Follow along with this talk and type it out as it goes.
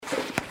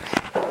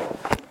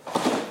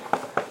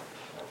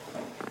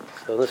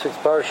So in this week's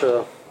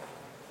parsha,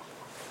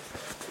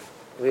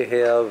 we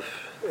have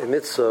a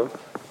mitzvah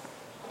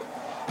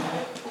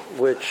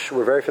which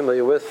we're very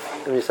familiar with,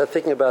 and when you start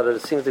thinking about it,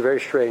 it seems to be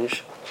very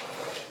strange.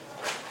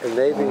 And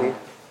maybe,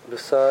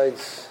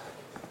 besides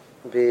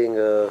being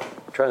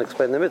trying to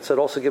explain the mitzvah, it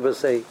also gives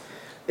us a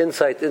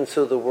insight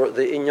into the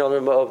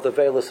inyanim of the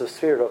veilus of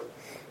Sphira,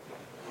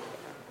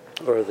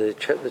 or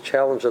the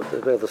challenge of the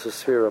veilus of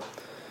Sphira.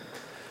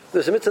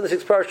 There's a mitzvah in the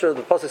sixth parsha.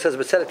 The pasuk says,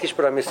 "B'tzedek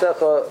tishbar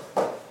hamisecha."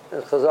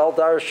 And Chazal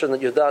darshan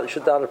that you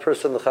should down a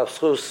person the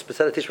chavschus.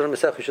 B'tzedek tishbar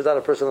hamisecha. You should down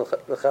a person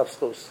the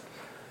chavschus.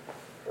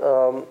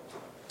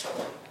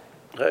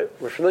 Right?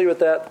 We're familiar with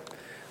that.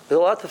 There's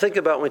a lot to think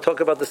about when we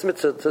talk about this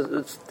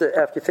mitzvah.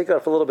 After you think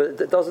about it for a little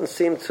bit, it doesn't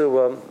seem to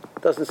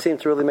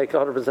really make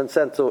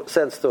 100%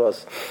 sense to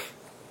us.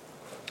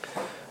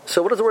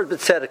 So, what does the word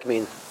b'tzedek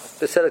mean?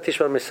 B'tzedek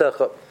tishbar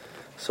hamisecha.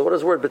 So, what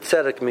does the word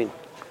b'tzedek mean?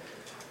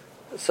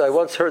 So I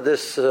once heard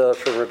this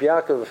from Rabbi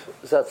Yaakov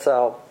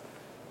Zatzal.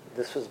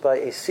 This was by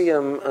a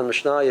siyum on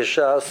Mishnah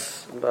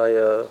Yeshas by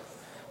a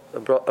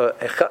brother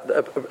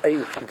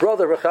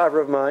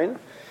Rechaver of mine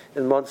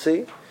in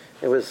Monsey.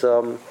 It was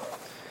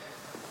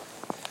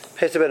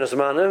Pesach ben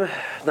Osmanim,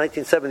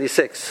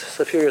 1976,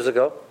 so a few years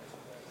ago.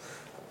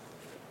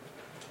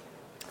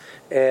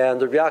 And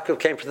Rabbi Yaakov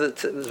came to the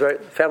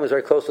family was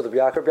very close to Rabbi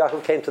Yaakov. Rabbi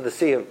Yaakov came to the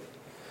siyum.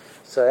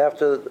 So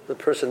after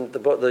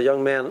the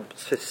young man,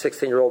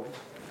 16-year-old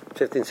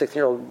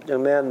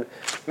young man,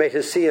 made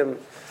his siyum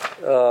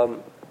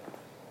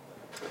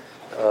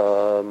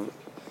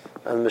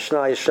on Mishnah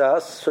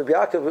Yeshas. So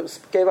Rabbi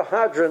Yaakov gave a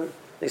hadron.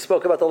 He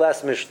spoke about the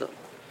last Mishnah.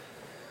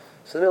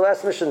 So the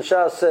last Mishnah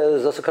Shas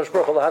says, the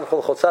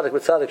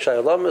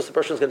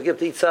person is going to give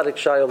to each tzaddik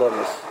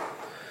shayolamis.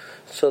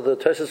 So the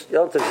Tosfos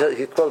Yontif,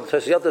 he quoted the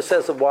Tosfos Yontif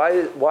says, so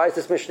why is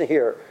this Mishnah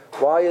here?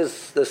 Why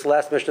is this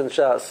last Mishnah in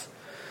Shas?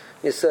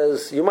 He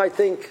says, you might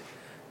think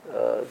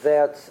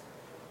that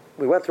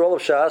we went through all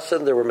of Shas,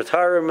 and there were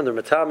Matarim, and there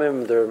were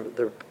Matamim, there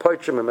were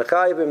Poitrim, and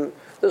Mechayivim.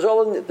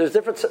 There's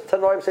different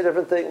Tanoim say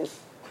different things.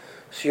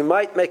 So you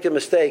might make a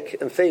mistake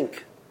and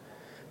think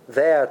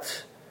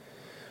that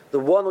the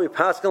one we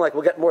pass like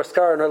we'll get more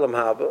skar in Olam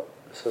Haba.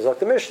 So like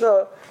the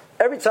Mishnah,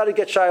 every tzaddik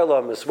gets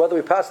shayolamis. Whether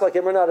we pass like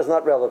him or not is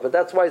not relevant. But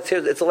that's why it's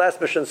here. It's the last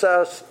Mishnah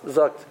Sas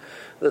Zakt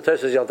the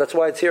Tosfos Yontif. That's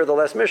why it's here, the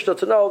last Mishnah,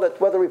 to know that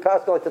whether we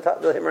pass like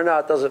him or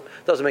not doesn't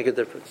make a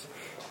difference.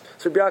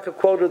 So Rabbi Yaakov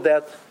quoted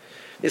that.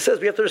 He says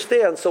we have to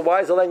understand. So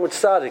why is the language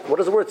tzaddik? What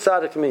does the word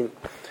tzaddik mean?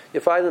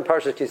 You find in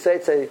Parashat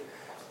Kisei say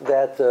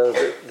that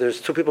there's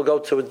two people go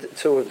to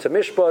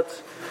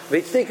Mishpat.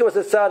 V'tznika was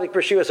a tzaddik,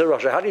 Rishivas a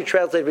Rasha. How do you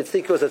translate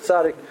V'tznika was a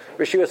tzaddik,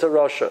 Rishivas a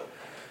Rasha?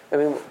 I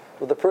mean,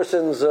 the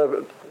person's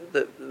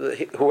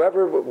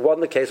whoever won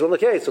the case, who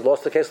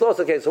lost the case. So what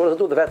does it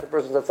do with the fact that the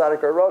person's a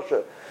tzaddik or a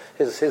Rasha?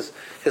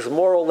 His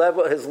moral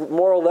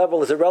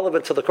level is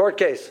irrelevant to the court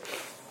case.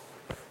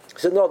 He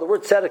said no. The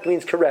word tzaddik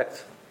means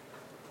correct.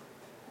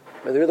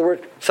 And the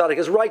word tzaddik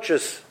is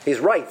righteous. He's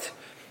right.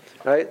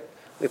 Right?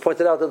 We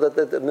pointed out that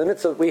the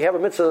mitzvah, we have a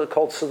mitzvah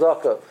called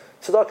tzedakah.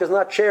 Tzedakah is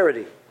not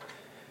charity.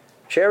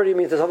 Charity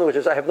means something which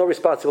is I have no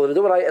responsibility to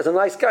do it. As a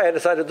nice guy, I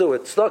decide to do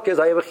it. Tzedakah is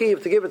I have a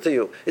chiv to give it to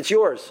you. It's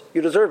yours.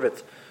 You deserve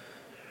it.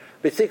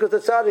 B'tzikut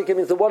tzaddik, it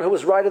means the one who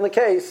was right in the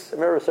case.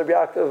 Remember Rabbi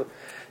Yaakov,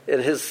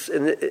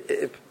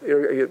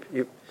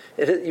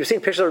 you've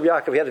seen pictures of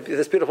Rabbi Yaakov. He had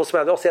this beautiful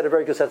smile. He also had a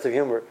very good sense of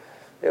humor.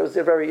 It was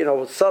very,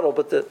 subtle,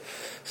 but so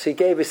he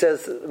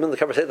says, the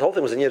conversation, the whole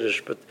thing was in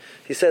Yiddish, but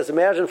he says,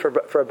 imagine for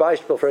a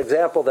Beispiel, for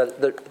example,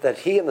 that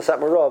he and the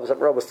Satmar Rav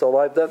was still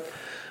alive then,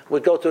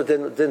 would go to a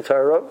din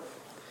Torah,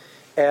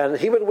 and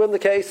he would win the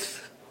case.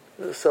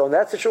 So in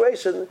that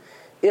situation,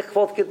 ich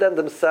wollte gedem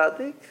dem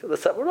Tzadik, the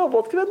Satmar Rav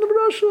wollte gedem dem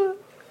Rasha.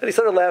 And he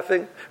started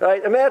laughing,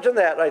 right? Imagine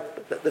that, right?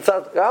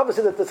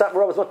 Obviously, the Satmar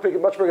Rav was much bigger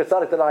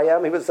tzaddik than I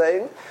am, he was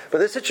saying. But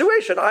this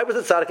situation, I was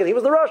the tzaddik and he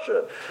was the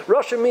Rasha.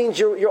 Rasha means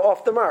you're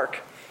off the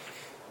mark.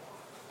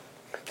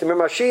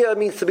 Mashiach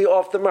means to be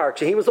off the mark.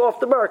 So he was off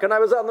the mark and I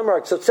was on the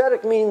mark. So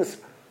tzedek means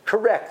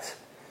correct.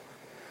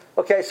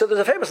 Okay, so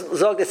there's a famous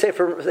zog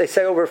they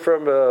say over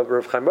from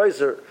Rav Chaim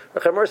Moser.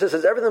 Rav Chaim Moser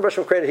says everything the Rosh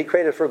created, he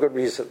created for a good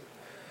reason.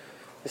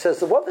 He says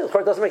the one thing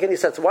that doesn't make any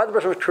sense. Why did the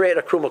Rosh create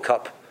a kruma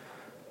cup?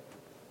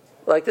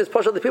 Like this,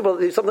 the people.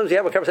 Sometimes you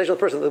have a conversation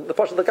with a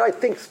person. The guy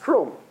thinks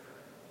krum.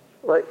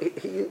 Like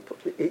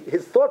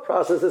his thought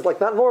process is like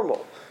not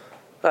normal.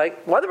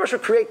 Like why did the Rosh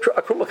create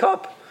a kruma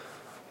cup?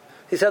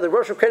 He said the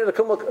Rosh created a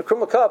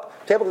kruma cup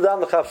to be able to down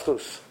the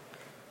chavschus.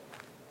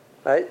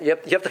 Right? You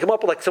have to come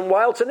up with like some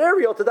wild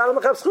scenario to down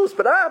the chavschus,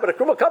 but a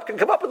kruma cup can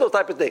come up with those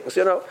type of things.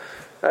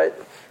 Right?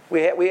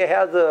 We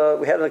had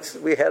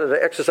an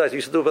exercise we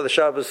used to do by the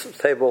Shabbos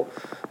table.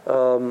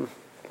 I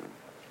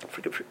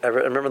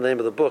remember the name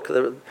of the book.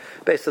 They were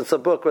based on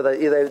some book where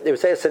they would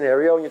say a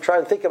scenario and you try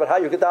and think about how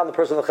you get down the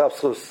person in the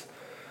chavschus.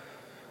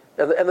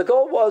 And the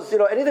goal was,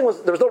 there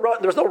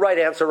was no right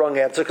answer, wrong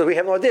answer, because we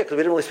have no idea, because we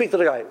didn't really speak to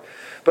the guy.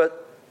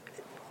 But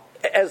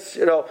as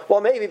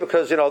maybe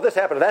because this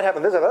happened, that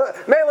happened, this happened.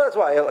 Maybe that's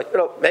why.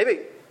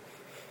 Maybe,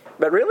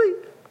 but really,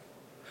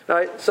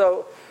 right?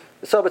 So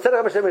So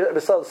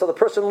the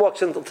person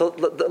walks in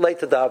late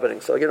to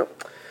davening.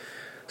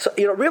 So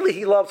really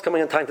he loves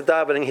coming in time to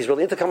davening. He's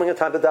really into coming in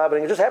time to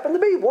davening. It just happened to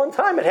be one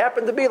time. It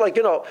happened to be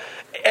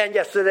and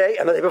yesterday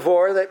and the day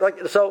before.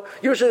 So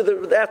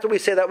usually after we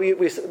say that, we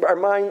our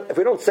mind, if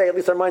we don't say, at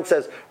least our mind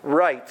says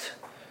right,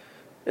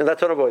 in that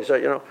tone of voice,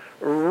 right?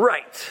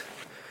 Right.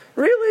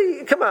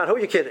 Really? Come on, who are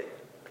you kidding?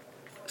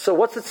 So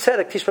what's it said?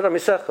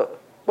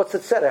 What's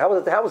it said? How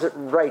is it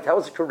right? How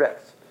is it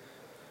correct?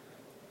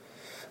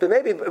 But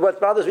maybe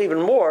what bothers me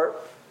even more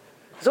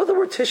is the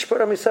word Tishbar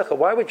Amisecha.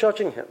 Why are we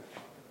judging him?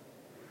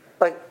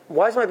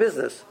 Why is my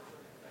business?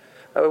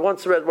 I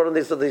once read one of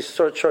these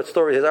short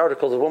stories, his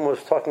articles. A woman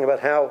was talking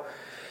about how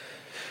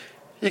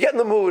you get in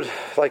the mood,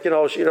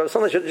 sometimes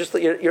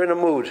you're in a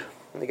mood.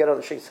 And you get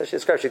on. She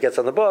describes she gets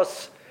on the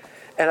bus,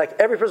 and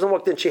every person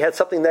walked in, she had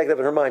something negative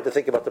in her mind to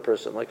think about the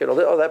person.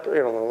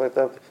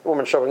 That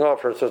woman showing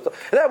off her sister,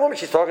 and that woman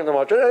she's talking too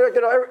much.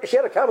 She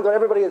had a comment on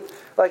everybody.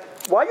 Why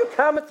are you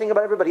commenting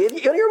about everybody in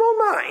your own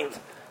mind?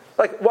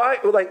 Why?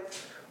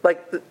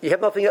 You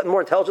have nothing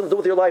more intelligent to do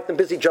with your life than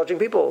busy judging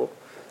people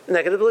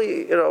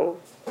negatively, or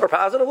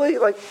positively,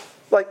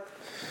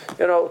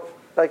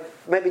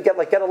 maybe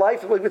get a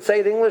life. We would say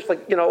in English,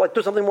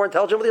 do something more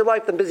intelligent with your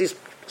life than busy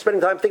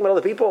spending time thinking about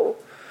other people.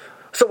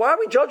 So why are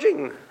we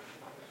judging?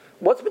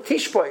 What's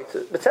betishpoit?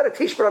 Betzedek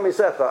tishbar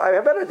amisecha. I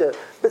have better idea.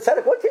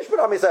 Betzedek, what tishbar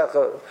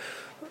amisecha?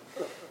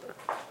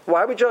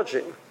 Why are we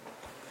judging?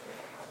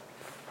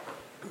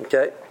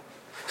 Okay,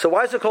 so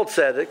why is it called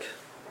tzedek?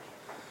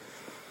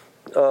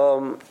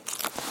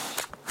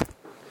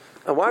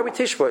 And why are we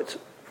tishpoit?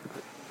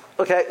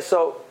 Okay,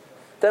 so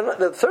then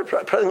the third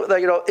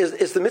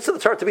is the mitzvah of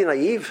the Torah to be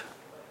naive?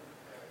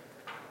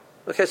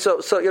 Okay, so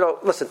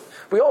listen,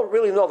 we all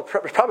really know the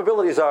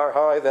probabilities are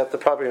high that the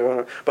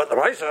probability, but the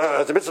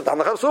Raisa, the mitzvah of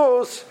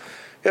Tanachasuus,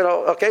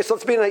 okay, so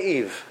let's be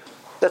naive.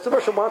 That's the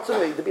Rosh wants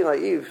me to be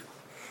naive.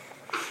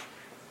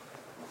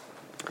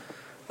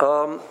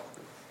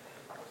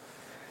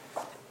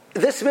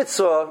 This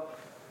mitzvah,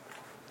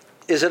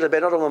 is it a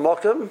Ben Adam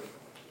L'Mokim?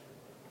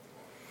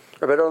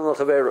 Or Ben Adam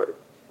L'Chaveroi?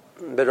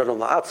 Ben Adam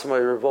L'Atzma,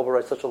 Revolver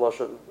writes such a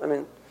lashon. I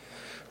mean,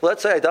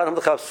 let's say I done him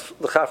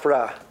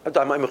l'chafra. I'm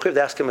mechuyev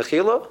to ask him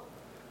mechila.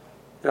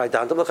 I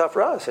done him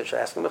l'chafra. I said, should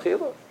I ask him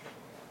mechila?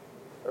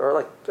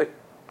 Or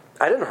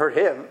I didn't hurt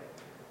him.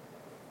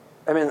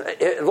 I mean,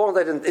 as long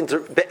as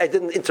I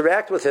didn't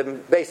interact with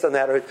him based on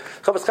that. Or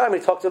Chavis Chaim, he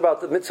talked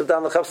about the mitzvah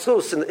dan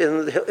l'chavsus in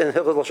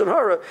Hilchos Lashon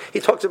Hara. He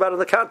talked about it in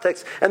the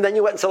context, and then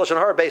you went and said Lashon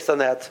Hara based on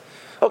that.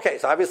 Okay,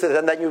 so obviously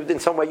then you in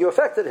some way you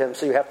affected him,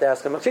 so you have to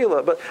ask him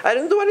mechila. But I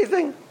didn't do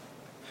anything.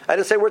 I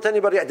didn't say a word to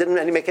anybody. I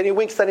didn't make any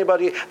winks to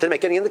anybody. I didn't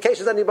make any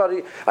indications to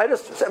anybody. I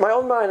just said in my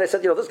own mind. I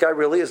said, this guy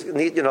really is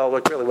need,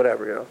 really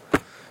whatever,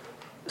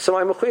 So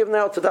I'm mechuyev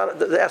now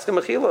to ask him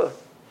mechila,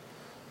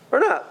 or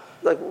not?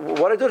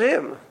 What I do to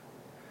him.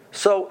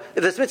 So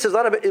if this mitzvah is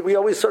not a, we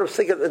always sort of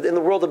think in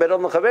the world of Ben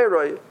Adam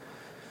L'Chaveroi.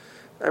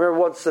 I remember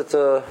once that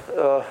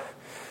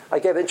I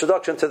gave an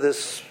introduction to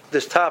this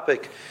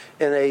topic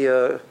in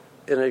a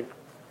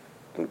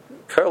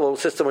parallel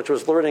system which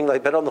was learning Ben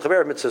Adam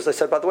L'Chaveroi mitzvahs. I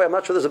said, by the way, I'm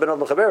not sure there's a Ben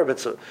Adam L'Chaveroi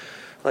mitzvah.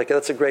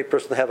 That's a great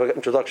person to have an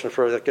introduction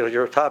for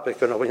your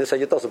topic. When you say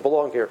it doesn't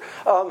belong here.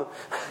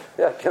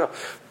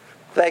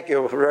 Thank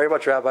you very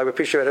much, Rabbi. I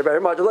appreciate it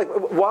very much.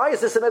 Why is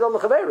this a Ben Adam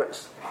L'Chaveroi?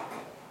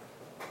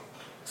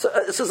 So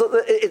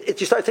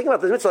you start thinking about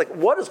this mitzvah,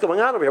 what is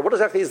going on over here? What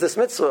exactly is this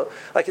mitzvah?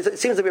 It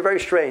seems to be very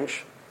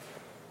strange.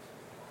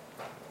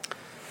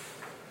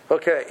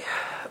 Okay,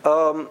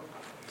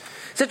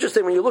 it's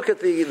interesting when you look at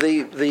the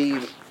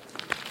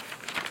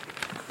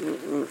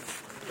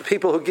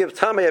people who give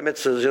tamei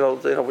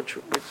mitzvahs. Which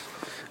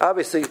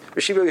obviously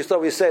Rishiva used to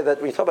always say that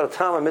when you talk about a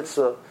tamei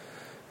mitzvah,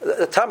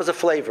 the tam is a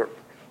flavor.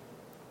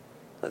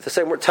 The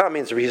same word tam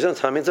means a reason,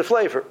 tam means a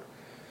flavor.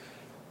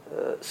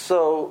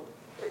 So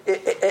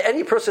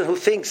any person who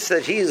thinks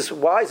that he's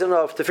wise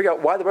enough to figure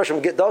out why the Rosh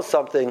does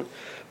something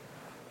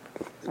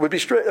would be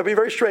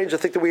very strange to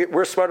think that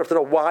we're smart enough to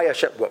know why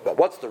Hashem.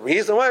 What's the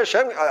reason why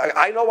Hashem?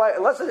 I know why.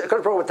 Unless the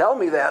Kohen would tell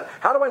me that,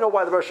 how do I know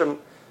why the Rosh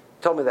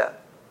told me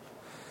that?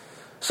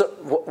 So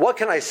what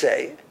can I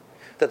say?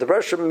 That the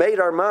Rosh made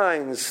our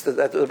minds.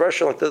 That the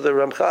Rosh, like the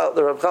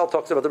Ramchal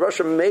talks about, the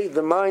Rosh made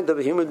the mind of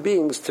human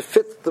beings to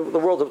fit the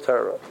world of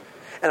Torah.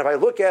 And if I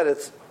look at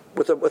it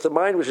with a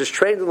mind which is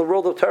trained in the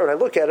world of Torah, and I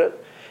look at it,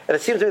 and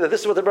it seems to me that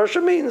this is what the Rosh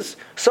means,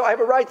 so I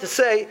have a right to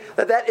say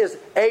that is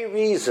a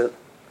reason.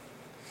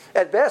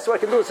 At best, what I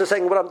can do is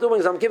saying what I'm doing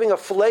is I'm giving a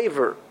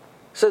flavor. It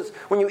says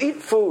when you eat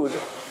food,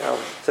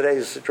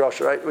 today's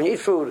drasha, right? When you eat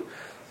food,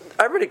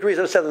 everybody agrees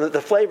on that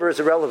the flavor is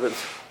irrelevant.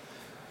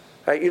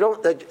 Right? You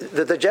don't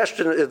the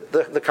digestion,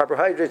 the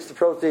carbohydrates, the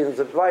proteins,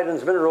 the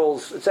vitamins,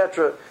 minerals,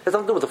 etc. has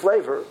nothing to do with the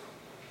flavor.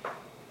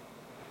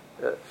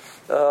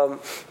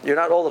 You're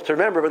not old enough to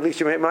remember, but at least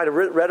you might have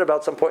read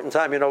about some point in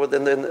time,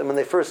 when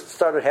they first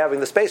started having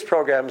the space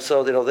program.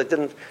 So they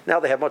didn't. Now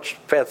they have much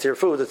fancier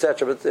foods,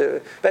 etc.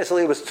 But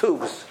basically, it was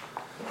tubes.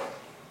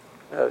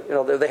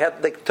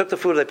 They took the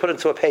food, they put it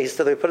into a paste,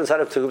 and they put it inside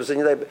of tubes,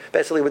 and they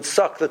basically would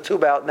suck the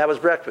tube out, and that was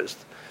breakfast.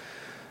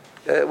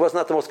 It was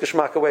not the most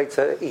geschmack way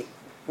to eat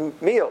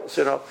meals,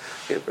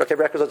 Okay,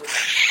 breakfast,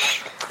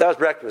 that was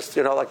breakfast,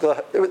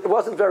 it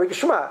wasn't very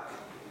geschmack.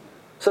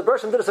 So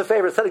Bershom did us a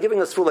favor. Instead of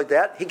giving us food like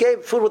that, he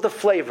gave food with a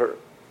flavor.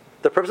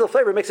 The purpose of the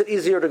flavor makes it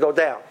easier to go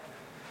down.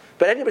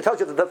 But anybody tells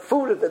you that the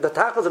food, the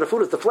tachlis of the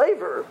food is the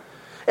flavor,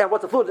 and how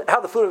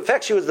the food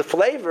affects you is the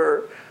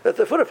flavor, that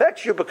the food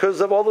affects you because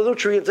of all the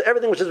nutrients,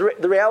 everything which is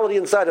the reality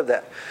inside of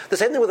that. The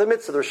same thing with the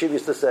mitzvah, the Rashiv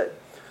used to say.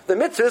 The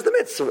mitzvah is the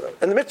mitzvah.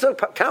 And the mitzvah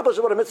accomplishes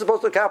what a mitzvah is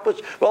supposed to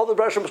accomplish. Well, the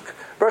Bershom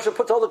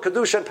puts all the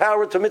kedusha and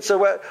power into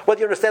mitzvah, whether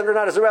you understand it or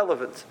not is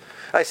irrelevant.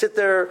 I sit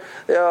there,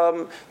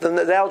 the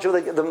analogy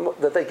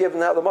that they give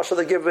now, the mashal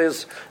they give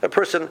is a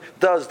person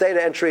does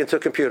data entry into a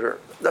computer.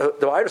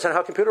 Do I understand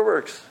how a computer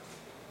works?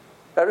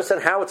 I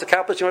understand how it's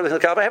accomplishing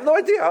everything. I have no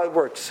idea how it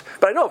works.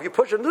 But I know if you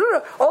push it,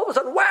 all of a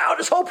sudden, wow,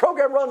 this whole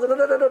program runs. I don't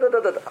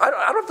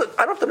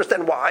have to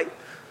understand why.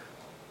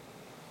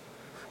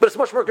 But it's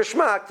much more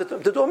geschmack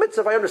to do a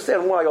mitzvah if I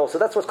understand why also.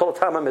 That's what's called a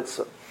Tama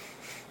mitzvah.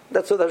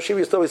 That's what Hashiv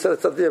used to always say,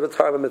 it's the idea of a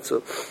Tama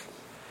mitzvah.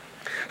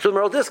 So the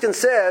Meral Diskin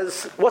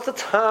says, what's the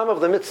time of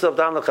the mitzvah of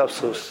Dan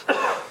L'Chavsus?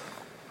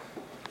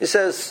 He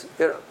says,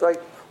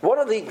 one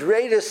of the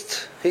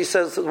greatest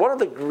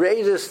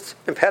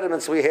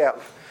impediments we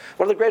have,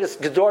 one of the greatest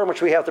gedorim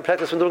which we have to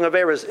practice when doing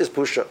Averas is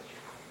Pusha.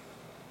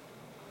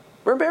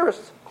 We're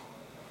embarrassed.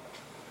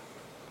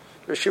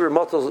 Shira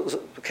Motel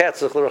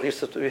Katzach used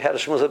to had a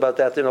shmuz about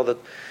that.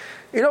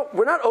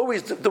 We're not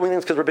always doing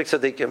things because we're big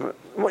tzaddikim.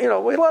 A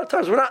lot of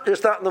times we're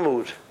just not in the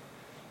mood.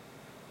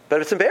 But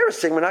if it's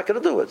embarrassing, we're not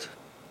going to do it,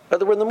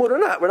 whether we're in the mood or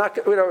not. We're not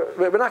going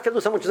to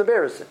do something which is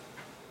embarrassing.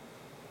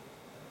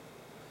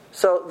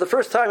 So the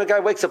first time a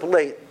guy wakes up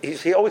late,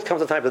 he always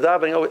comes on time to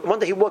davening. One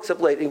day he wakes up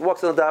late. He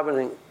walks in the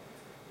davening,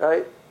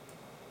 right?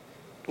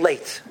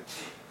 Late.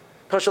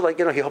 He hopes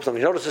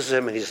somebody notices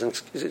him, and he's and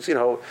he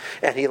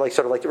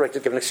to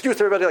give an excuse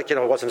to everybody,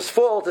 it wasn't his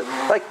fault.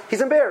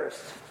 He's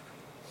embarrassed.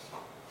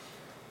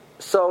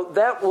 So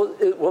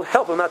it will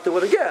help him not do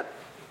it again.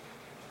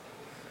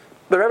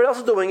 But everybody else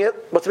is doing it.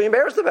 What's to be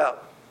embarrassed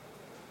about?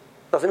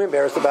 Nothing to be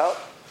embarrassed about.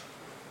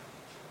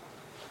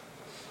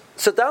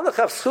 So down the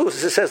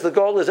Chavschus, it says the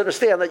goal is to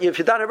understand that if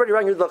you're down everybody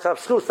around you, the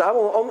Chavschus,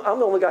 I'm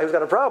the only guy who's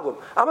got a problem.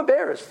 I'm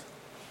embarrassed.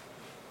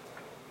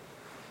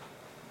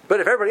 But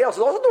if everybody else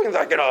is also doing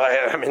that,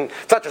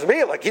 it's not just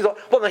me. He's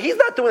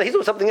not doing it. He's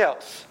doing something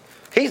else.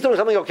 He's doing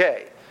something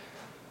okay.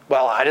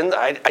 Well, I didn't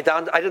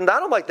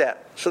down him like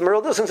that. So the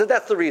Meral Diskin said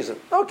that's the reason.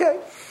 Okay.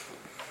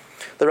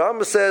 The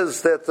Rambam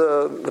says that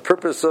the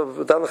purpose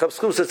of Dan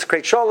L'Chavschus is to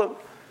create shalom.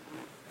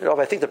 If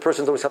I think the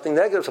person's doing something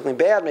negative, something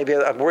bad, maybe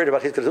I'm worried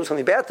about he's going to do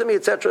something bad to me,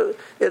 etc.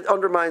 It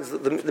undermines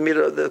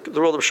the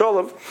role of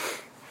shalom.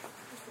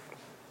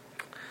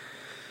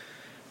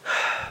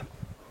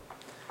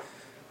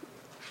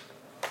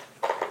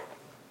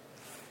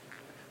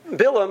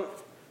 Bilam,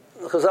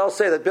 Chazal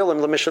say that Bilam,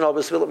 the Mishnah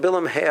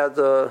Bilam had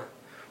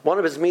one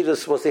of his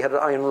midas was he had an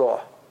iron raw.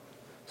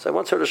 So I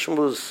once heard a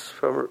shmuz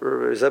from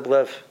Reb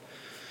Lev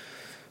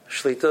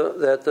Shlita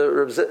that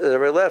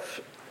Reb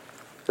Lev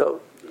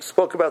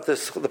spoke about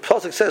this. The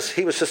pasuk says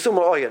he was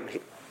shesuma oyin.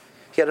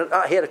 He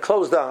had a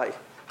closed eye.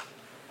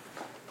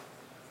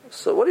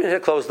 So what do you mean he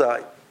had a closed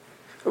eye?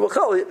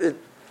 Well, it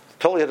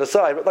totally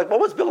aside. But what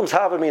was Bilam's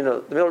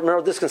havamina? The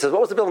Meral Diskin says,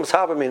 what was the Bilam's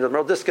havamina? The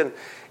Meral Diskin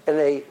in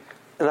the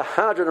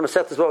Hadron of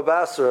Maseches Baba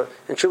Basra,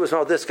 in Shuvas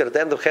Meral Diskin, at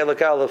the end of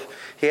Chelek Aleph,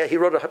 he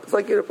wrote a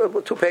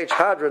 2-page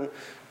Hadron.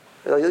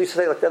 He used to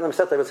say at the end of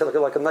the Maseches, he would say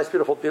like a nice,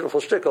 beautiful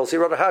shtickle. So he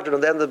wrote a Hadron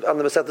on the end on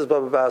the Maseches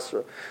Baba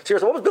Basra. So he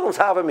said, what was Bilam's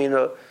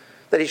havamina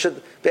that he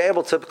should be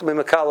able to be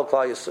Makal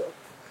Klal Yisrael?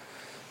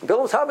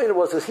 Bilam's havamina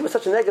was because he was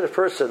such a negative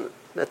person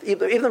that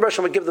even the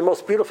Russian would give the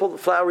most beautiful,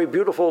 flowery,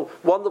 beautiful,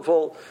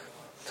 wonderful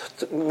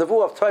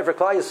nevuah of Torah for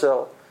Klal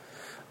Yisrael.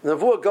 The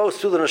nevuah goes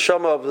through the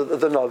neshama of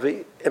the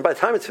Navi, and by the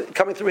time it's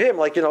coming through him,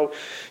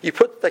 you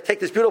take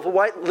this beautiful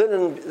white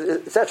linen,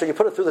 etc., you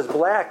put it through this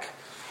black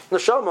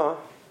neshama,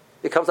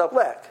 it comes out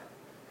black.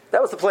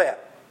 That was the plan.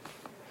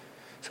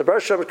 So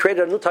Baruch Hashem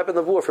created a new type of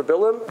nevuah for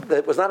Bilam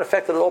that was not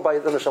affected at all by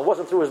the neshama,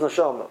 wasn't through his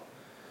neshama.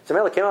 So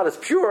Mela came out as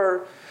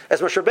pure, as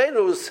Moshe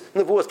Rabbeinu's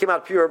nevuahs came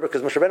out pure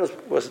because Moshe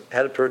Rabbeinu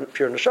had a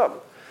pure neshama.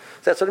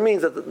 So that's what it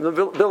means that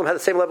Bilam had the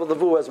same level of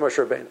nevuah as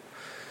Moshe Rabbeinu.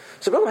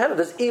 So Bilam had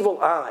this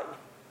evil eye.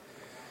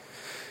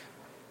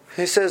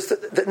 He says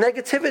that the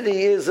negativity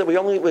is that we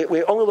only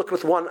look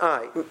with one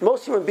eye.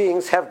 Most human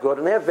beings have good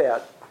and they have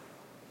bad.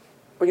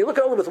 When you look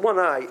only with one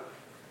eye,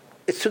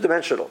 it's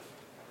two-dimensional.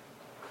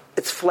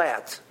 It's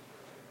flat.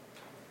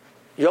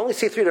 You only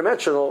see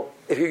three-dimensional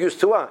if you use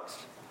two eyes.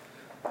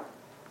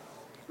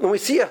 When we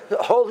see a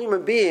whole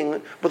human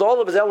being with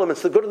all of his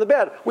elements, the good and the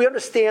bad, we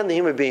understand the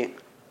human being.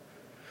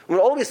 When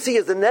all we see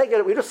is the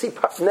negative, we just see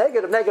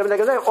negative.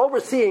 All we're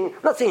not seeing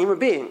a human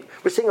being.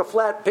 We're seeing a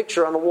flat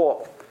picture on the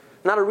wall.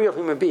 Not a real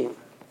human being.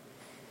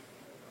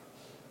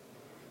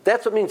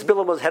 That's what means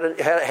Bilam had an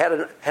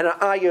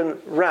ayin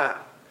ra.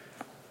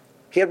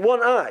 He had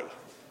one eye.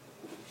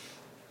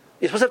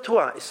 You're supposed to have two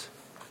eyes.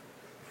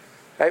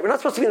 Right? We're not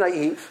supposed to be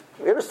naive.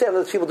 We understand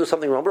that people do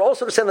something wrong, but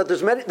also understand that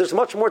there's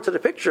much more to the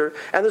picture,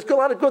 and there's a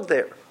lot of good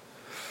there.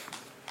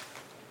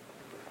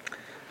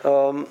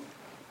 The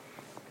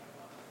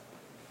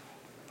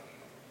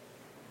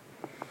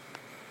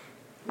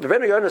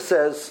Rebbeinu Yonah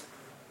says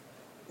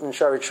in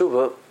Shari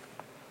Tshuva,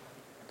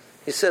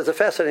 he says a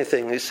fascinating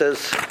thing. He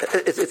says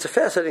it's a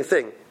fascinating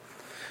thing.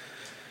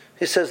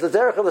 He says the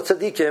derech of the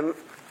tzaddikim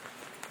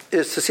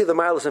is to see the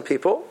milas in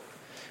people,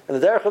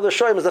 and the derech of the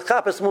shoyim is the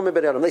chapes mumei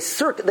b'nei adam.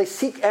 They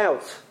seek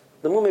out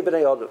the mumei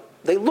b'nei adam.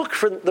 They look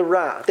for the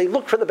ra. They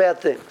look for the bad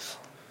things.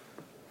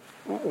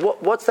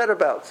 What's that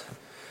about?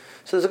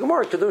 So there's a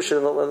Gemara in Kedushin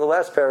in the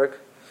last parak.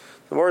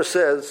 The Gemara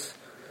says,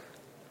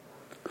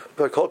 if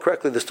I recall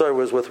correctly, the story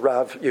was with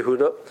Rav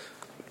Yehuda.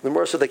 The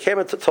Gemara said they came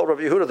and told Rav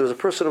Yehuda there was a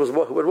person who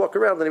would walk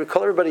around and he would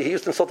call everybody. He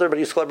used to insult everybody.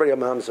 He used to call everybody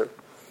a mamzer.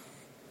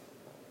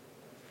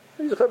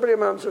 He used to call everybody a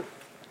mamzer.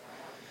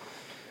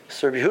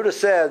 So Rav Yehuda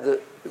said,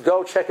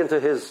 "Go check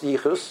into his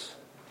yichus."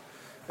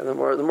 And the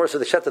Gemara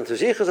said they checked into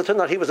his yichus. It turned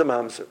out he was a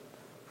mamzer.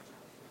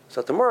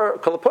 So the Gemara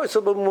called a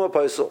poisel b'mu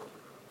poisel.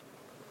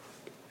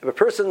 If a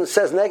person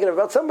says negative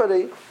about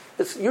somebody,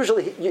 it's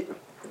usually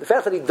the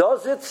fact that he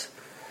does it,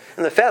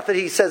 and the fact that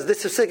he says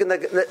this specific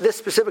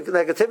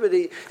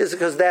negativity is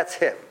because that's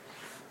him.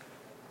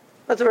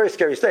 That's a very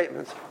scary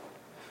statement.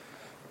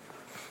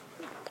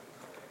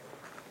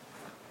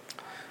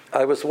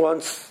 I was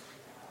once,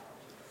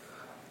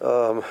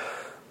 how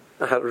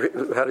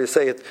do you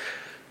say it?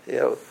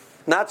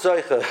 Not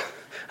zoicha.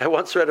 I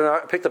once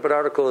picked up an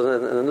article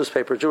in a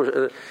newspaper,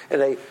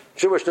 in a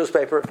Jewish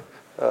newspaper.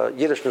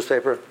 Yiddish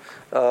newspaper,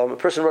 a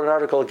person wrote an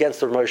article against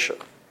the Moshe.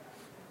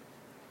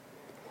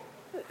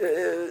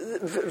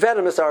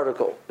 Venomous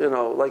article, where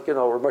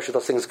Moshe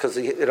does things because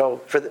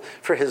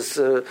for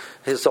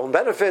his own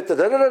benefit. It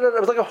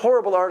was like a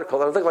horrible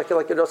article. I think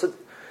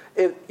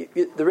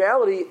the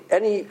reality,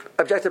 any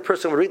objective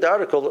person would read the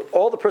article.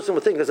 All the person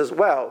would think is,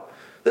 "Wow,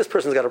 this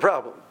person's got a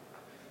problem."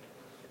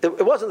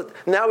 It wasn't.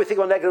 Now we think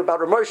about negative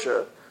about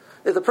Moshe.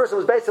 The person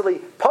was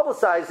basically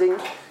publicizing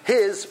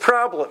his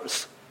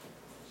problems.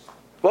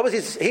 What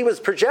was he was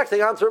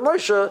projecting onto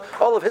Moshe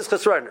all of his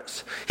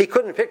chesronos. He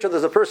couldn't picture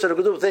there's a person who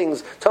could do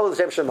things totally the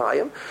same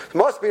Shemayim.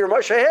 Must be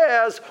Moshe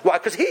has. Why?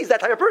 Because he's that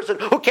type of person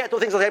who can't do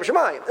things the same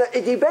Shemayim.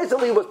 He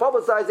basically was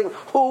publicizing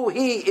who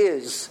he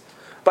is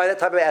by that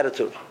type of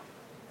attitude.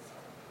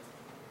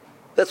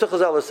 That's what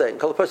Chazal is saying.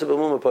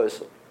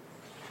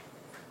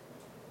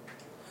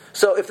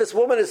 So if this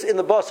woman is in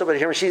the bus over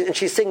here and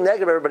she's seeing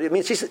negative everybody, it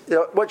means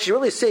what she's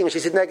really seeing is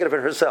she's negative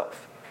in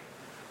herself.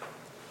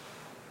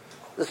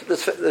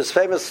 This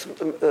famous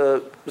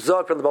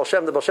Zog from the Baal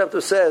Shem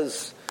Tov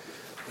says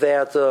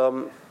that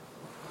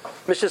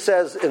Mishnah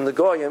says in the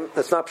Goyim,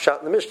 it's not pshat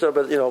in the Mishnah,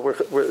 but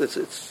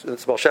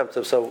it's Baal Shem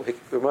Tov, so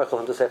we're Michael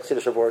him to say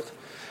Chassidus Shabbat.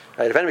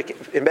 Right?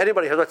 If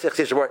anybody has not said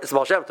Chassidus Shabbat, it's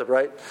Baal Shem Tov,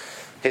 right?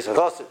 He's a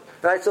chassid.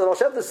 Right? So the Baal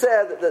Shem Tov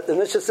said that the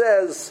Mishnah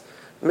says,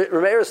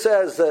 Rameir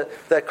says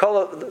that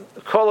kol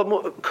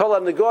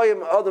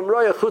negoyim adam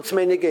roya chutz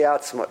me nigei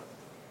atzma.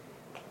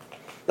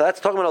 That's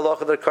talking about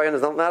halacha that a kohen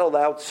is not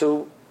allowed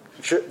to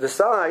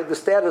decide the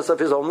status of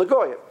his own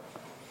negoyim.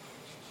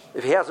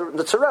 If he has the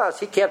tzaras,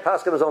 he can't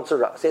pass on his own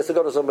tzaras. He has to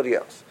go to somebody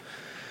else.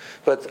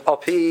 But al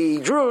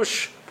pi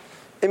drush,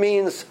 it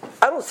means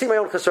I don't see my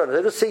own concerns.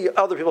 I don't see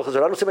other people's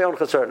concerns. I don't see my own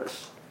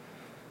concerns.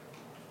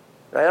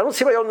 Right? I don't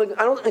see my own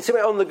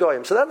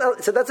negoyim. So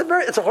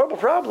it's a horrible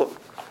problem.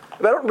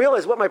 If I don't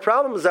realize what my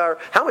problems are,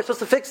 how am I supposed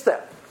to fix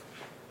that?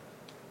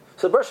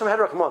 So the Baruch Shem had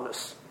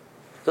Rachmanis.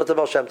 Not the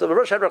Baal Shem Tov. The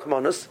Baruch had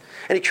Rachmanis,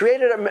 and he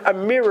created a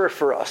mirror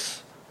for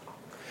us.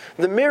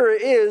 The mirror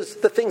is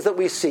the things that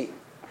we see.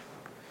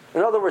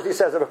 In other words, he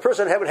says if a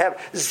person would have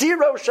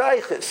zero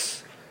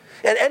shaychus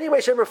in any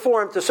way, shape, or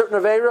form to a certain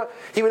aveira,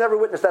 he would never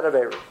witness that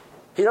aveira.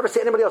 He'd never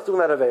see anybody else doing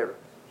that aveira.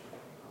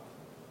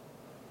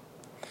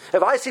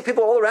 If I see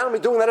people all around me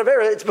doing that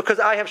aveira, it's because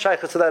I have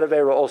shaychus to that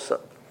aveira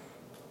also.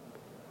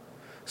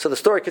 So the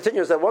story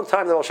continues that one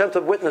time the Baal Shem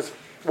Tov witnessed,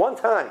 the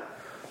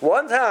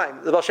Baal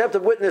Shem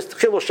Tov witnessed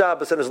Chilul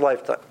Shabbos in his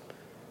lifetime.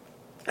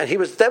 And he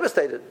was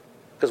devastated.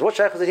 Because what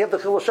shaychus did he have the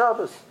Chilul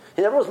Shabbos?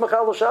 He never was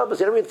Machal Shabbos.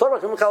 He never even thought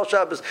about Machal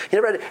Shabbos. He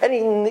never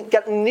had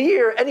got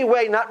near any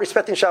way not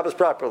respecting Shabbos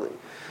properly.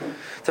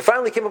 So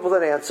finally came up with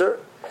an answer.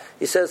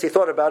 He says, he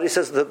thought about it. He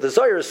says, the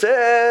Zohar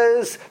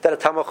says that a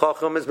Talmid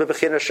Chacham is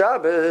B'Bechina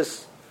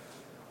Shabbos.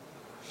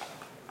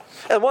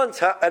 And one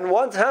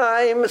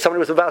time, somebody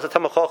was about to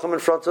Talmid Chacham in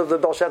front of the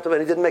Baal Shem Tov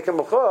and he didn't make a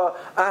Machal.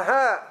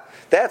 Aha!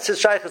 That's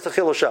his shaychus to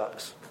Chilul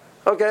Shabbos.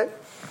 Okay?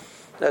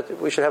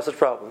 We should have such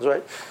problems,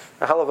 right?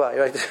 A halavai,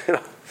 right?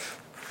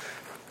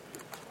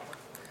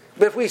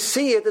 But if we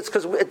see it, it's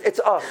because it's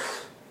us.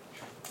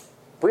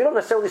 We don't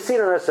necessarily see it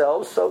in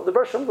ourselves, so the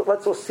Baruch Shem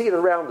lets us see it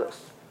around us.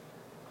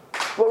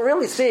 What we're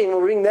really seeing when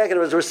we're being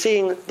negative is we're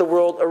seeing the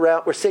world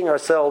around, we're seeing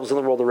ourselves in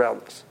the world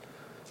around us.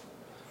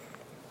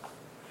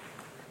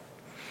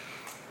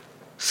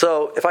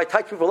 So if I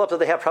type people up that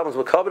they have problems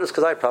with COVID, it's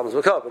because I have problems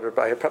with COVID.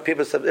 Or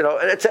people said,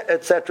 et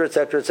cetera, et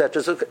cetera, et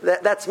cetera. So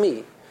that's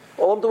me.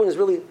 All I'm doing is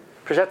really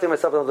projecting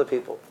myself on other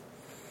people.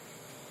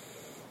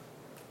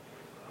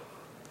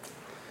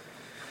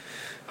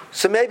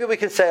 So maybe we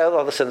could say,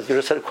 oh, listen, you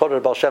just said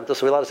quoted Baal Shem Tov,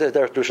 so we're allowed to say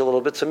Derech Dusha a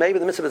little bit. So maybe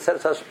the mitzvah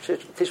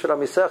Tishvat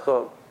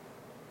Amisecha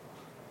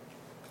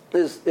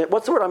is,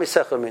 what's the word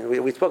Amisecha mean?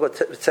 We spoke about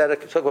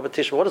Tzedek, we spoke about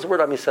Tishvat. What does the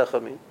word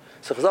Amisecha mean?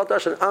 So Chazal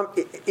Darshan,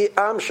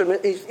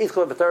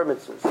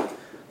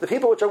 the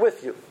people which are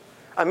with you.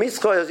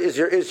 Amisecha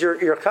is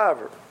your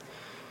cover.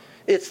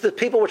 It's the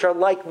people which are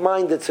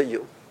like-minded to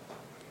you.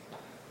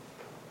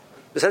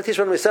 B'tzedek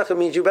Tishvat Amisecha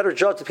means you better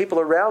judge the people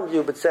around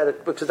you,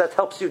 b'tzedek, because that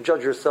helps you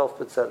judge yourself,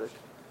 b'tzedek.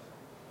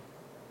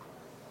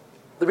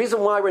 The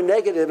reason why we're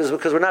negative is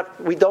because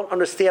we don't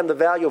understand the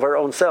value of our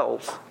own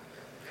selves.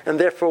 And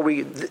therefore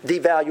we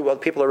devalue other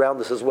people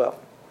around us as well.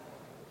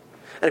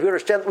 And if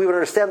we would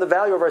understand the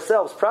value of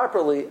ourselves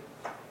properly.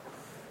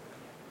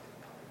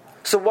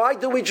 So why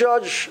do we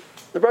judge?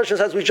 The Russian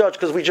says we judge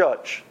because we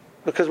judge.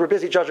 Because we're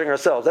busy judging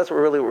ourselves. That's what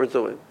we're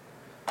doing.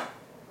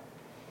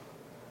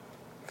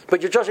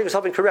 But you're judging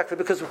yourself incorrectly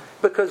because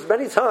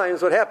many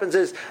times what happens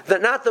is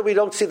that not that we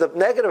don't see the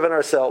negative in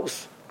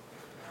ourselves,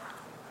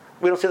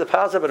 we don't see the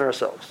positive in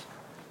ourselves.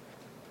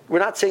 We're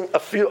not seeing a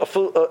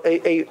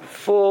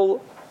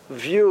full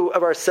view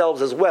of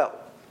ourselves as well.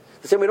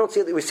 The same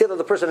we see that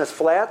the person is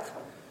flat.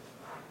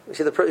 We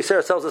see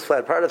ourselves as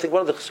flat. I think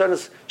one of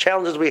the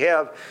challenges we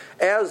have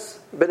as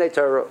B'nai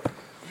Torah,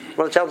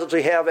 one of the challenges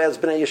we have as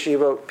B'nai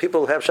Yeshiva,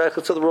 people who have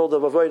shaykhut to the world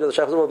of Avodah, the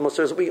shaykhut to the world of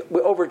Musar, is we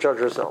overjudge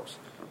ourselves.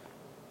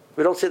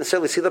 We don't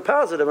necessarily see the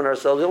positive in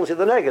ourselves. We only see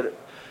the negative.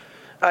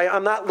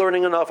 I'm not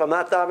learning enough. I'm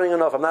not davening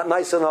enough. I'm not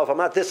nice enough. I'm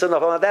not this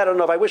enough. I'm not that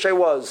enough. I wish I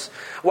was.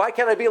 Why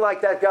can't I be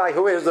like that guy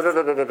who is?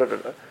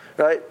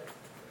 Right?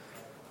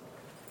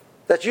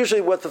 That's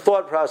usually what the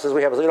thought process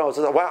we have is.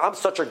 Wow, I'm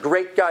such a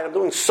great guy. I'm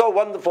doing so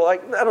wonderful. I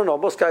don't know.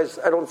 Most guys,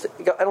 I don't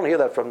hear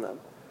that from them.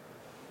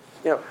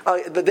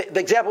 The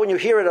example when you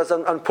hear it is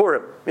on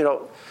Purim.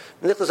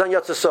 Nichlas on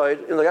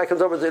Yotzesoid, and the guy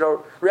comes over and says,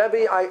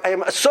 Rebbe, I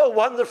am so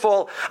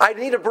wonderful. I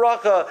need a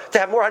bracha to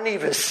have more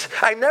hanivas.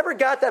 I never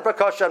got that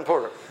bracha on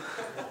Purim.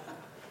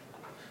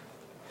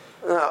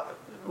 Now,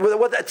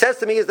 what that says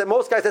to me is that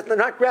most guys, they're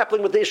not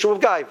grappling with the issue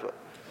of gaiva.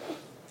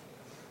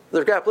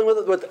 They're grappling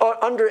with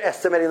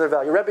underestimating their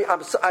value. Rebbe,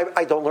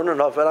 I don't learn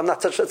enough, and I'm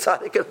not such a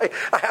tzaddik, and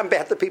I'm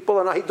bad to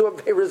people, and I do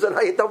favors, and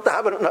I don't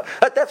have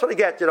enough. That's what I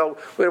get,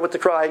 with the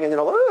crying, and,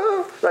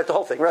 right, the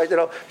whole thing, right,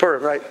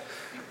 Purim, right?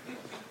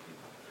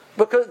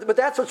 But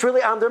that's what's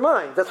really on their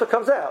mind. That's what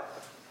comes out.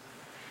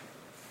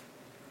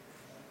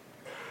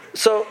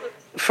 So,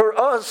 for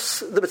us,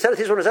 the B'tzedek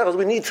Tishvat Amisecha,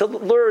 we need to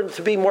learn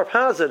to be more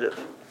positive.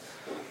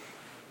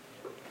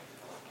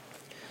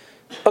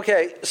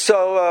 Okay,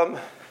 so,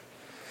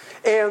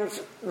 and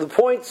the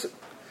point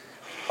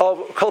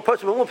of Kol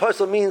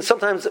Posel means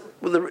sometimes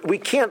we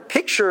can't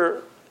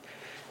picture,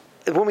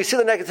 when we see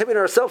the negativity in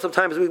ourselves,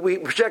 sometimes we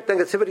project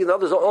negativity in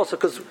others also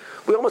because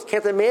we almost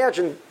can't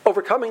imagine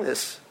overcoming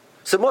this.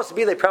 So it must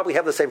be they probably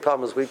have the same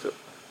problem as we do.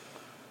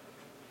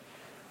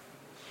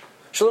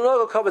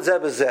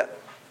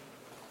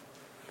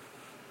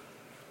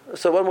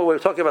 So when we were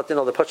talking about, the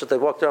Pashut, they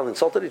walked around and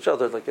insulted each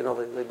other, they did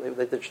like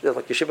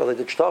yeshiva, they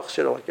did shtochs,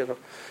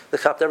 they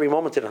chapped every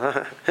moment,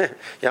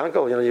 yeah,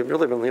 uncle, you've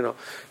really been,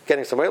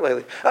 getting some weight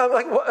lately.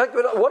 What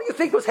do you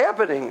think was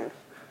happening? It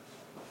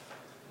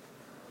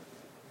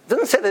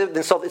doesn't say they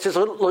insulted, it says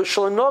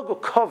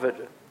shalanogu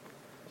kavod.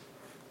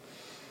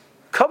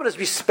 Kavod is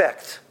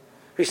respect.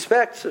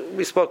 Respect,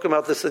 we spoke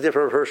about this at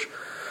different Hirsch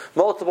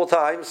multiple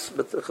times,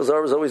 but the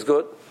Chazar was always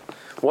good.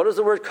 What does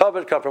the word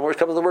kavod come from? Where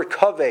comes the word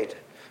kaved?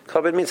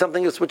 Kavod means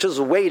something which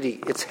is weighty,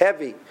 it's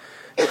heavy,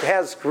 it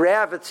has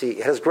gravity,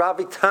 it has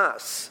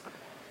gravitas,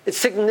 it's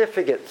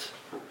significant.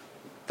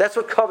 That's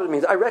what kavod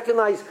means. I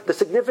recognize the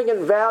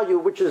significant value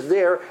which is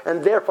there,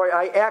 and therefore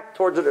I act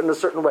towards it in a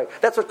certain way.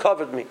 That's what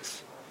kavod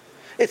means.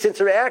 It's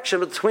interaction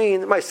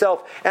between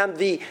myself and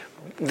the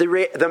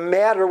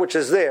matter which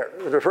is there.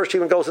 The first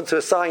even goes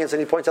into science and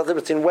he points out the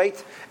difference between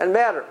weight and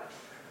matter.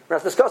 We're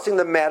not discussing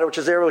the matter which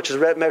is there, which is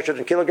measured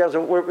in kilograms.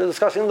 We're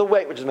discussing the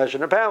weight, which is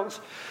measured in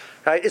pounds.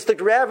 Right? It's the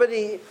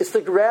gravity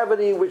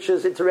which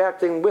is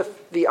interacting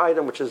with the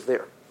item which is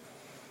there.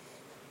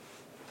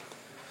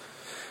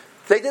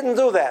 They didn't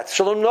do that.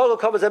 Shalom Nogel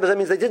covers that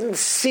means they didn't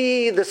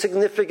see the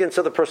significance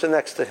of the person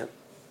next to him.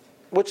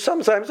 Which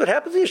sometimes it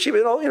happens in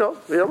yeshiva,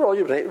 we're all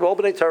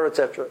B'nai Torah,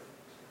 etc.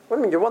 What do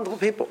you mean? You're wonderful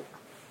people.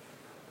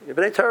 You're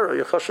B'nai Torah,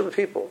 you're chashuv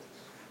people.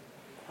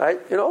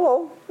 Right? They're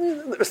all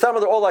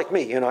like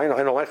me. I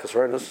don't like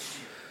chesronos.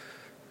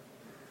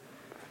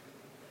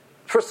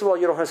 First of all,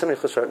 you don't have so many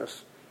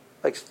chesronos.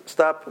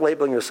 Stop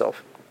labeling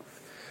yourself.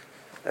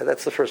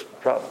 That's the first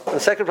problem. And the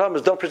second problem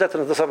is don't present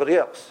it to somebody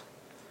else.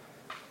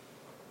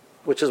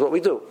 Which is what we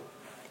do.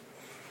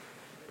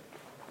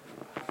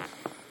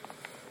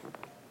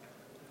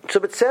 So,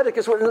 but tzedek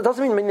is what it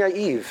doesn't mean to be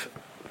naive.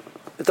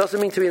 It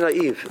doesn't mean to be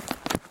naive.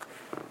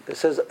 It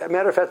says, as a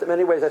matter of fact, in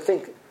many ways, I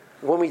think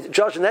when we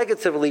judge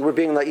negatively, we're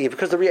being naive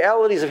because the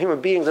realities of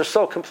human beings are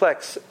so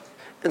complex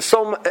and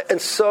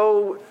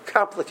so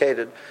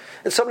complicated,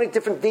 and so many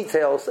different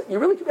details that you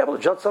really can be able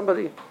to judge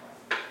somebody.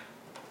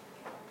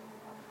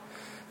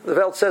 The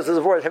Welt says there's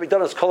a word, have you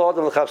done as kol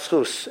adam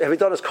l'chavschus? Have you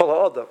done as kol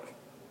adam?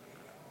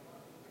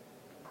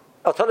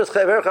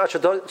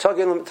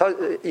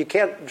 You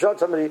can't judge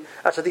somebody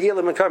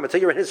until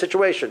you're in his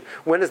situation.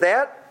 When is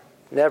that?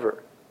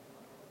 Never.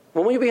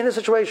 When will you be in his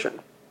situation?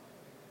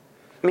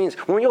 It means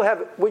when you'll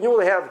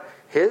have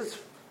his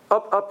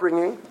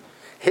upbringing,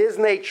 his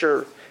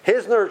nature,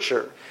 his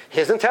nurture,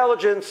 his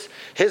intelligence,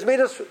 his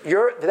midas,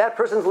 that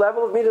person's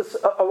level of midas,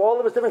 of all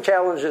of his different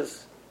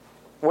challenges.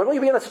 When will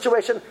you be in that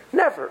situation?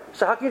 Never.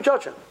 So how can you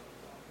judge him?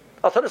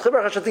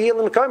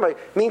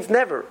 Means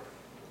never.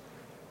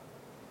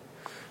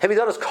 Have you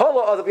done his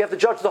kola other? You have to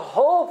judge the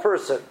whole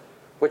person,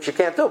 which you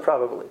can't do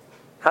probably.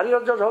 How do you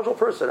judge the whole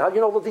person? How do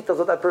you know all the details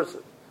of that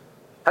person?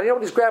 How do you know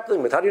what he's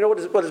grappling with? How do you know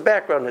what his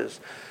background is?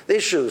 The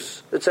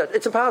issues, etc.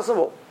 It's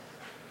impossible.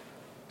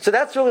 So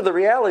that's really the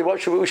reality.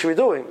 What we should be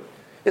doing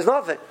is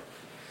nothing.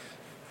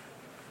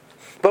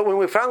 But when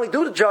we finally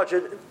do judge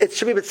it, it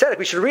should be pathetic.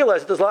 We should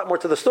realize that there's a lot more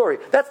to the story.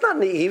 That's not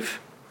naive.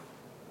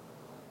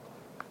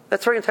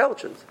 That's very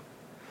intelligent.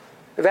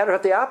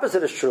 If the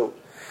opposite is true,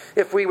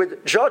 if we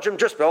would judge him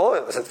just,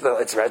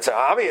 it's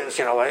obvious,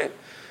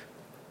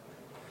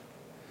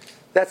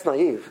 that's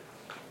naive.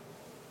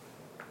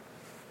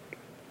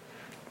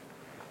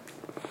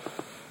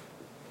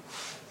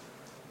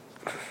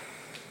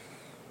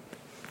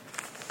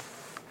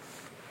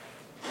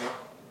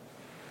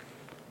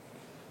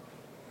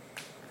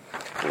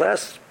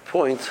 Last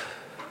point,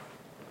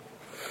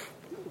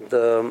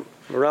 the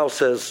Maral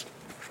says,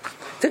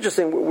 it's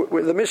interesting,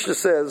 the Mishnah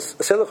says,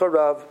 Selech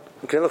Rav,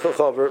 Knelech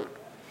Chaver,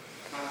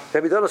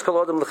 have you done as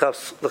kol adam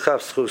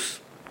l'chavschus?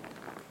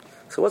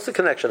 So what's the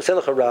connection?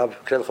 Selech Rav,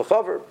 Knelech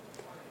Chaver,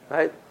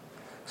 right?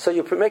 So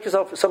you make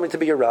yourself something to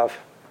be your Rav.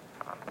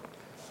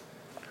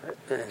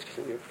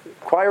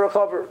 Acquire a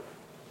Chaver.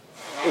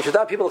 You should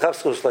not people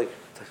l'chavschus, like,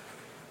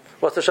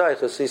 what's the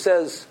shaykhus? He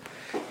says,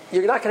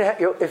 you're not going to have,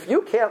 if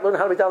you can't learn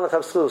how to be down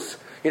l'chavschus,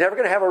 you're never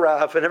going to have a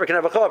Rav and never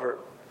going to have a Chaver.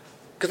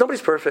 Because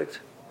nobody's perfect.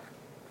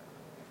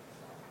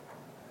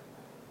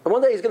 And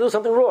one day he's going to do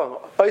something wrong.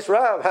 Oh, he's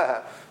Rav.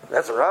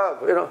 That's a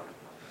Rav,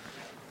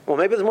 Well,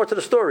 maybe there's more to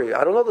the story.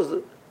 I don't know.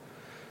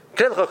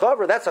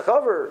 That's a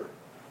Chaver.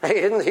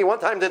 He one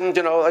time didn't,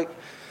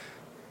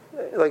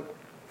 like,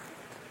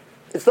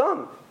 it's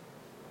done.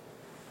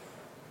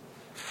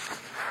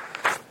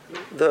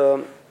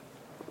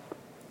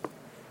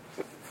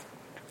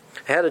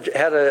 I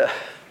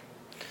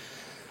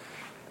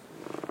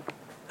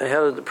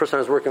had a person I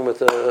was working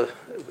with.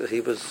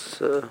 He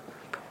was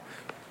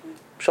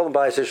shalom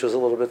bias issues a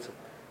little bit,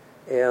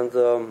 and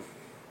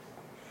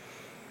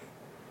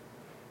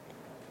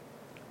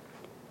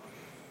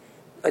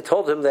I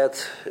told him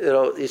that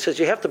he says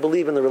you have to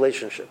believe in the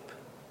relationship,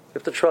 you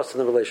have to trust in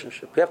the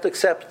relationship, you have to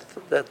accept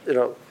that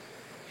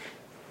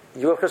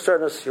you have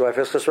chesronos, your wife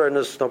has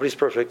chesronos, nobody's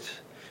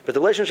perfect, but the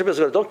relationship is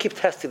good. Don't keep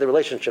testing the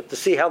relationship to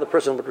see how the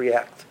person would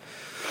react.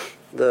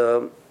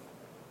 So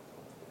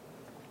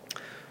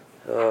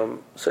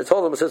I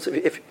told him, I said,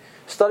 if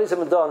studies have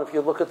been done, if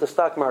you look at the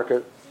stock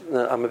market,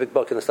 I'm a big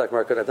buck in the stock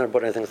market, I've never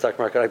bought anything in the stock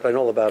market, I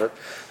know all about it,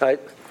 right?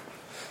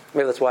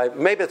 Maybe that's why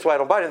I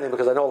don't buy anything,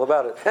 because I know all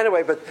about it.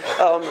 Anyway, but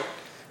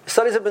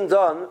studies have been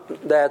done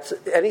that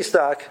any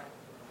stock,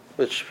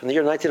 which from the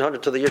year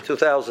 1900 to the year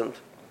 2000,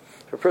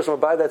 if a person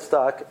would buy that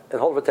stock and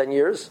hold it for 10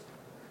 years,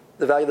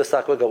 the value of the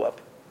stock would go up.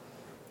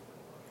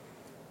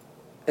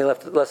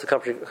 Unless the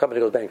company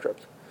goes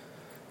bankrupt,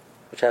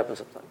 which happens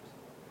sometimes.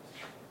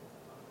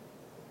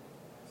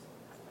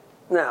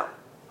 Now,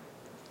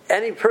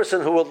 any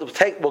person who will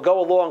go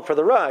along for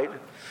the ride,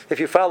 if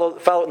you follow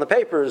it in the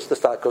papers, the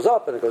stock goes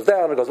up and it goes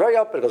down, it goes very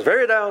up, it goes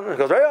very down, it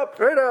goes very up,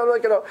 very down,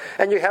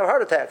 and you have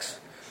heart attacks,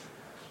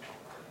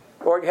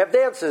 or you have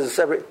dances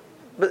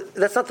but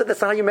that's not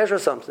how you measure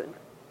something.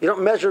 You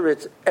don't measure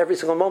it every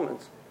single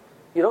moment.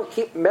 You don't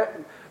keep.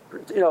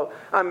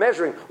 I'm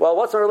measuring. Well,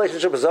 what's my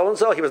relationship with so and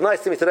so? He was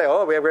nice to me today.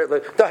 Oh, he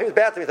was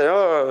bad to me today.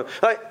 Oh,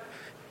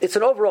 it's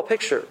an overall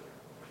picture.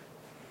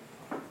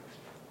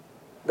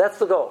 That's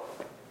the goal.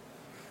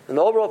 And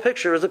the overall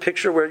picture is a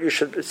picture where you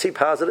should see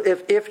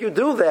positive. If you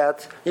do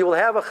that, you will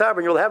have a chaber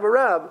and you'll have a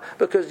rab,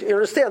 because you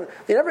understand.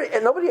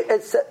 Nobody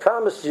has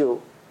promised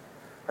you.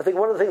 I think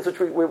one of the things which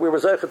we were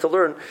zeicha to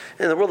learn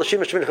in the world of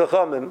Shemesh Min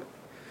Chachamim,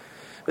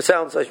 it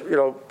sounds like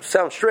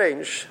sounds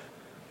strange.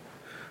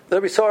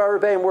 That we saw our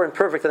rebbeim weren't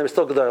perfect and they were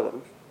still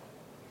gedolim.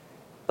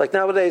 Like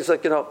nowadays,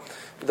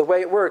 the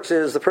way it works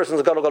is the person's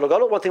a gadol,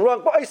 one thing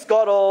wrong, boys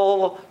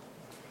gadol.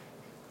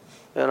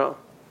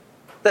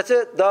 That's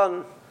it,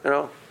 done.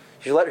 You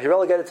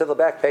relegate it to the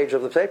back page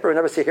of the paper and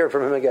never hear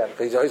from him again.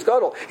 He's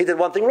gadol. He did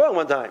one thing wrong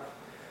one time.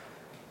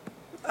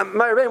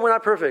 My rebbeim were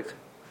not perfect,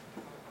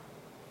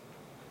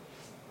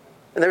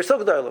 and they were still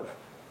gedolim.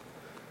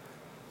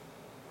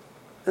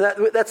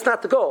 And that's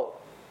not the goal.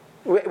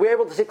 We're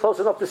able to see close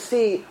enough to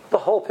see the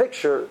whole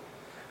picture,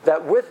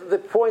 that with the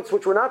points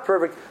which were not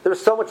perfect, there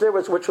was so much there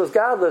which was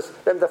godless,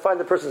 then to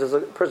find the person as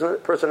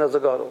a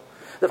gadol.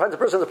 To find the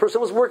person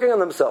was working on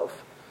themselves.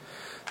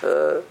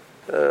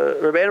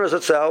 Rabbi Amos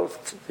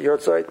itself, the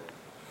Yortzeit,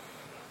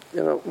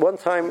 one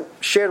time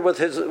shared with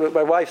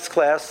my wife's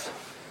class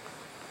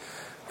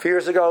a few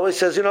years ago. He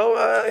says,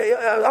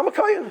 I'm a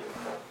Kohen.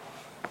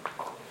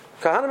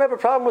 Kahanim have a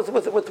problem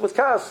with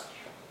Kas.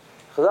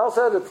 Chazal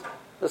said it.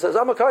 It says,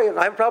 I'm a Kohen.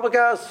 I have a problem with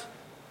Kas.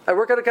 I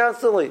work on it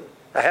constantly.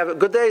 I have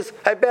good days,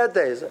 I have bad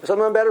days.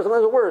 Sometimes I'm better,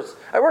 sometimes I'm worse.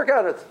 I work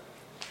on it.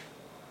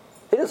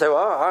 He didn't say,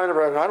 well, I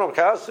don't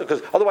Kas,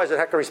 because otherwise they'd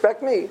have to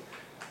respect me.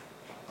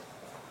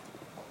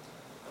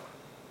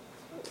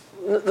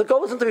 The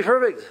goal isn't to be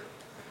perfect.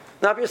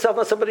 Not be yourself,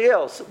 not somebody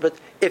else. But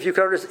if you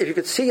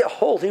could see a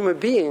whole human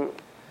being,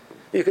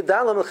 you could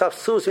dalam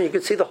l'chafsus, and you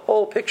could see the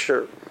whole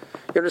picture.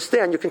 You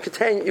understand? You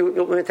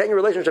maintain your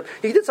relationship.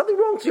 He did something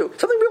wrong to you,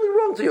 something really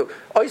wrong to you.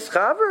 Ois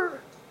chaver?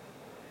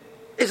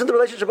 Isn't the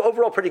relationship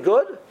overall pretty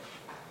good?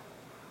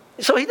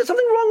 So he did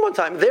something wrong one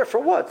time.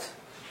 Therefore, what?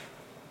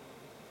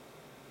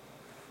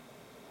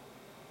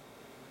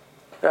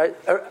 Right?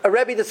 A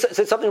Rebbe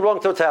said something wrong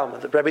to a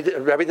Talmud.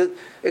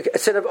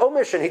 Instead of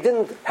omission, he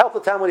didn't help the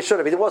Talmud he should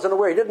have. He wasn't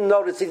aware. He didn't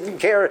notice. He didn't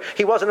care.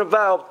 He wasn't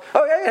involved.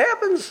 Oh, yeah, it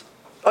happens.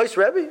 Oh, it's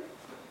Rebbe.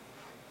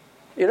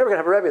 You're never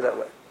going to have a Rebbe that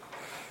way.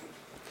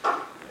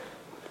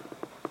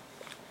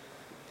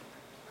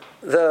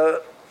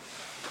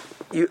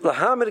 You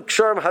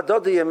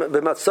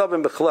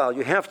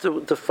have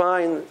to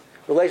define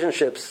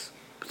relationships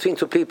between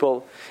two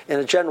people in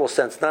a general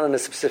sense, not in a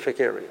specific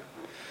area.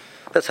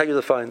 That's how you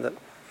define them.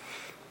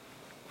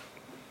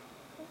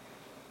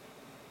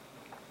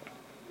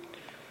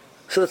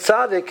 So the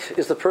tzaddik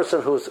is the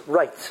person who's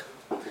right.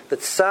 The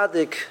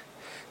tzaddik,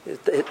 his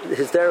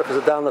derech is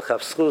a dan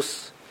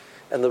l'chavschus,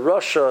 and the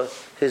rasha,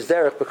 his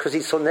derech, because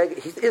he's so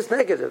he is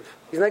negative.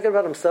 He's negative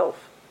about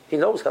himself. He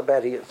knows how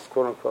bad he is,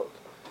 quote unquote.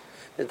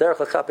 The derech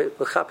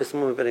l'chapis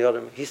movement b'nei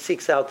adam. He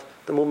seeks out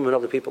the movement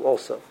of other people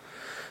also.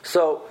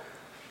 So,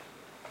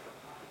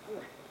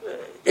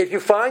 if you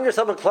find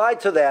yourself inclined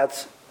to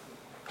that,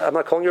 I'm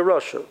not calling you a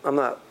rasha. I'm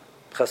not.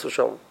 Chas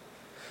v'sholom.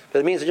 But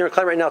it means that you're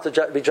inclined right now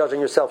to be judging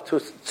yourself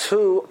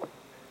too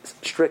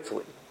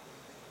strictly.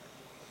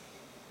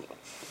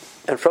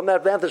 And from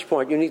that vantage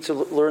point, you need to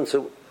learn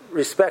to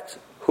respect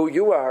who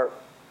you are,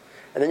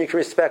 and then you can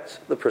respect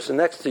the person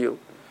next to you.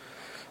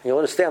 And you'll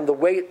understand the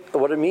weight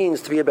of what it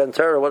means to be a Ben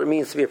Torah, what it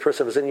means to be a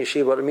person who's in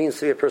yeshiva, what it means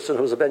to be a person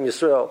who's a Ben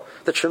Yisrael,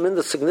 the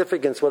tremendous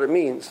significance, what it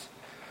means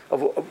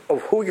of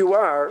who you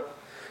are.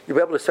 You'll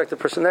be able to respect the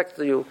person next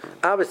to you.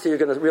 Obviously, you're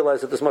going to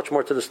realize that there's much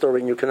more to the story,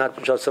 and you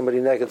cannot judge somebody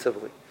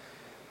negatively.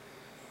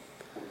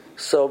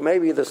 So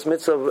maybe this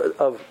mitzvah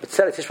of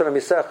tzedek tishma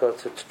misecha,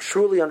 to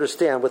truly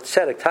understand what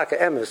tzedek taka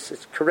emes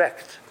is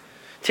correct.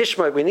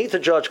 Tishma, we need to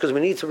judge because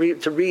we need to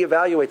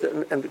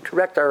reevaluate and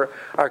correct our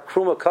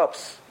kruma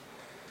cups.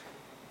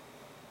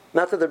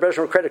 Not that the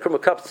Rebbe credit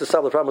kruma cups to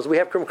solve the problems. We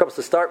have kruma cups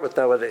to start with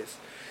nowadays,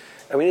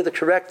 and we need to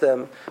correct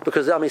them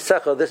because al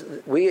misecha,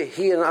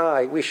 he and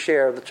I, we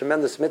share the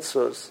tremendous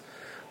mitzvahs,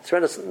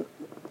 tremendous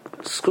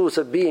schools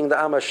of being the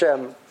Am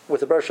Hashem with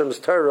the Bar Hashem's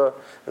Torah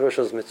and Bar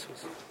Hashem's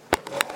mitzvahs.